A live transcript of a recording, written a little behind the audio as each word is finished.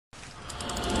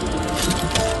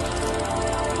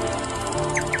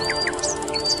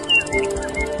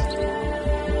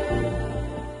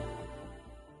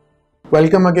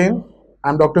Welcome again.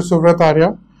 I'm Dr. Suvrat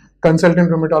Arya,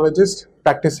 consultant rheumatologist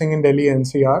practicing in Delhi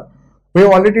NCR. We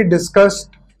have already discussed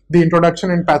the introduction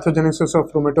and pathogenesis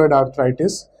of rheumatoid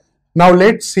arthritis. Now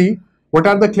let's see what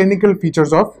are the clinical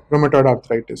features of rheumatoid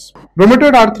arthritis.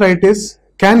 Rheumatoid arthritis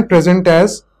can present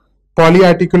as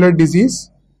polyarticular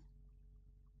disease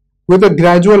with a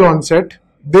gradual onset.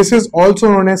 This is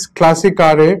also known as classic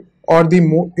RA, or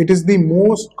it is the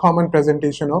most common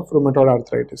presentation of rheumatoid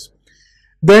arthritis.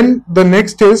 Then the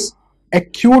next is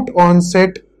acute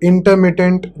onset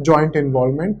intermittent joint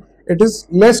involvement. It is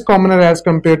less common as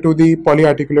compared to the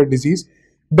polyarticular disease.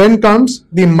 Then comes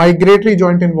the migratory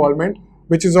joint involvement,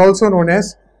 which is also known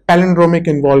as palindromic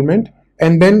involvement.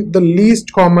 And then the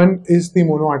least common is the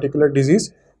monoarticular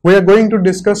disease. We are going to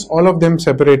discuss all of them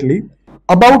separately.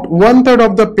 About 1/3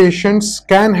 of the patients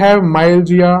can have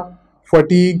myalgia,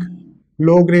 fatigue,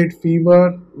 low-grade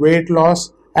fever, weight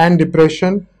loss, and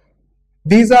depression.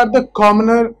 These are the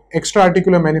commoner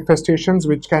extra-articular manifestations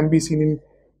which can be seen in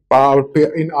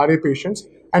RA patients,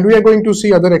 and we are going to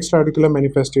see other extra-articular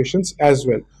manifestations as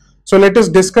well. So let us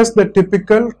discuss the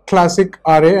typical classic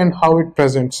RA and how it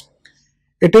presents.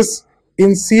 It is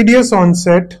insidious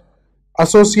onset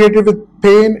associated with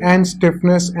pain and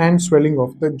stiffness and swelling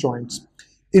of the joints.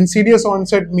 Insidious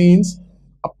onset means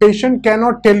a patient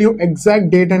cannot tell you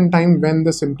exact date and time when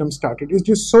the symptoms started. It's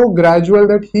just so gradual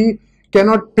that he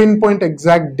cannot pinpoint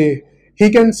exact day. He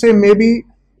can say maybe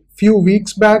few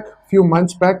weeks back, few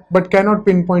months back, but cannot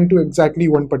pinpoint to exactly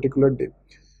one particular day.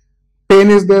 Pain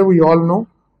is there, we all know.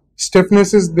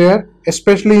 Stiffness is there,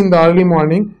 especially in the early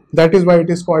morning. That is why it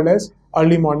is called as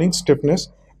early morning stiffness.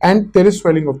 And there is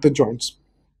swelling of the joints.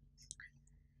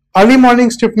 Early morning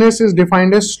stiffness is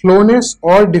defined as slowness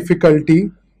or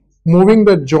difficulty moving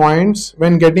the joints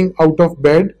when getting out of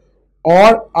bed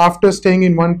or after staying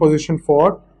in one position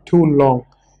for too long.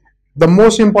 The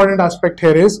most important aspect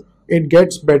here is it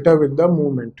gets better with the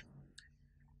movement.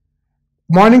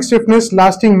 Morning stiffness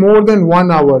lasting more than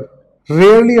 1 hour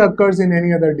rarely occurs in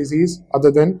any other disease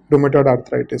other than rheumatoid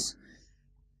arthritis.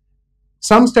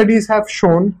 Some studies have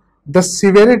shown the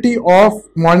severity of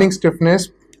morning stiffness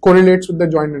correlates with the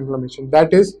joint inflammation.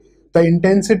 That is, the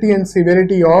intensity and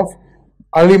severity of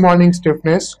early morning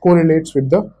stiffness correlates with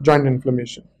the joint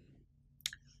inflammation.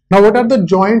 Now, what are the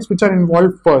joints which are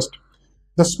involved first?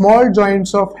 The small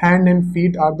joints of hand and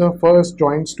feet are the first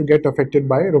joints to get affected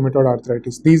by rheumatoid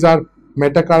arthritis. These are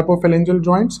metacarpophalangeal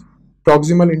joints,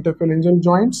 proximal interphalangeal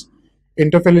joints,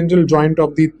 interphalangeal joint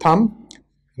of the thumb,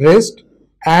 wrist,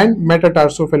 and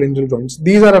metatarsophalangeal joints.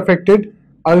 These are affected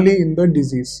early in the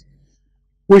disease.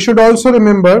 We should also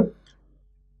remember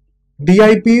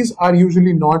DIPs are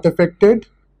usually not affected.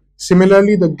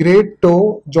 Similarly, the great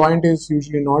toe joint is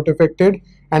usually not affected,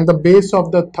 and the base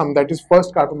of the thumb, that is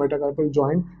first carpometacarpal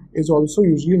joint, is also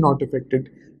usually not affected.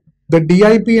 The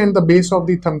DIP and the base of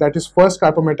the thumb, that is first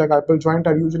carpometacarpal joint,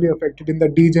 are usually affected in the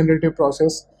degenerative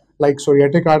process like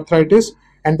psoriatic arthritis,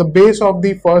 and the base of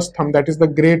the first thumb, that is the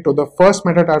great toe, the first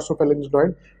metatarsophalangeal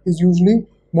joint, is usually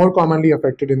more commonly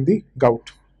affected in the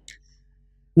gout.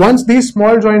 Once these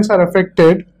small joints are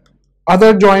affected,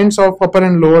 other joints of upper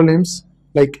and lower limbs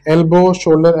like elbow,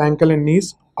 shoulder, ankle, and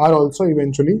knees are also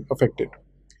eventually affected.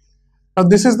 Now,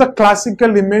 this is the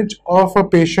classical image of a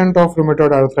patient of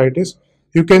rheumatoid arthritis.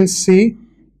 You can see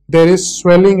there is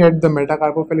swelling at the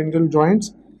metacarpophalangeal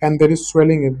joints and there is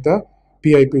swelling at the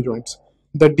PIP joints.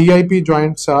 The DIP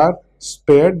joints are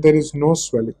spared, there is no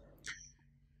swelling.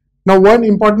 Now, one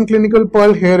important clinical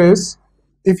pearl here is,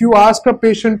 if you ask a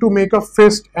patient to make a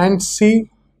fist and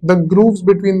see the grooves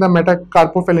between the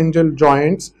metacarpophalangeal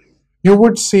joints, you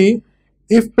would see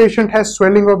if patient has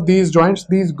swelling of these joints,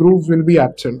 these grooves will be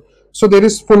absent. So there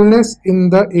is fullness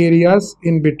in the areas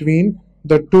in between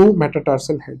the two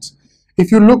metatarsal heads.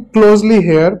 If you look closely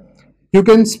here, you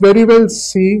can very well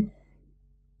see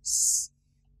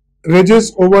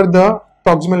ridges over the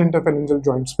proximal interphalangeal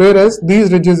joints, whereas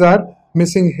these ridges are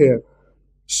missing here.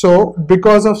 So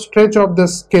because of stretch of the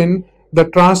skin, the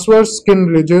transverse skin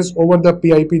ridges over the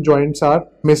PIP joints are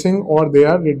missing or they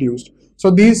are reduced.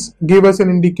 So these give us an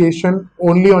indication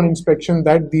only on inspection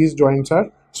that these joints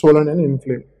are swollen and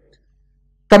inflamed.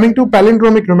 Coming to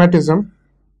palindromic rheumatism,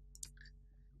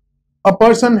 a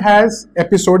person has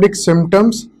episodic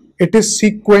symptoms. It is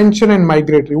sequential and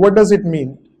migratory. What does it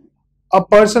mean? A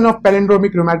person of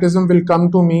palindromic rheumatism will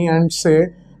come to me and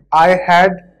say, I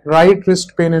had right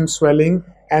wrist pain and swelling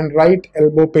and right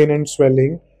elbow pain and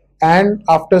swelling, and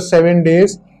after 7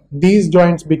 days these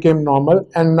joints became normal,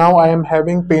 and now I am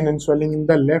having pain and swelling in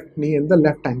the left knee and the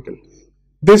left ankle.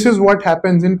 This is what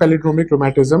happens in palindromic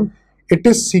rheumatism. It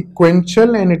is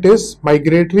sequential and it is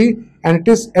migratory and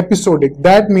it is episodic.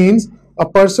 That means A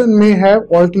person may have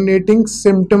alternating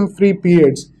symptom-free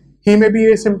periods. He may be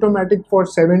asymptomatic for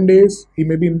 7 days, he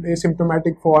may be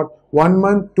asymptomatic for 1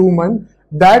 month, 2 months.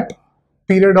 That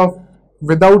period of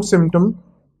without symptom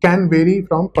can vary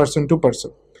from person to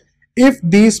person. If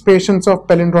these patients of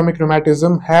palindromic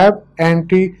rheumatism have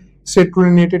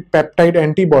anti-citrullinated peptide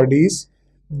antibodies,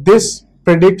 this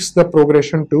predicts the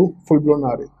progression to full-blown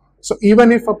RA. So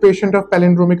even if a patient of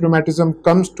palindromic rheumatism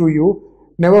comes to you,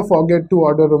 never forget to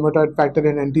order rheumatoid factor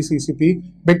and anti-CCP,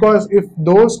 because if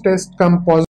those tests come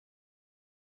positive,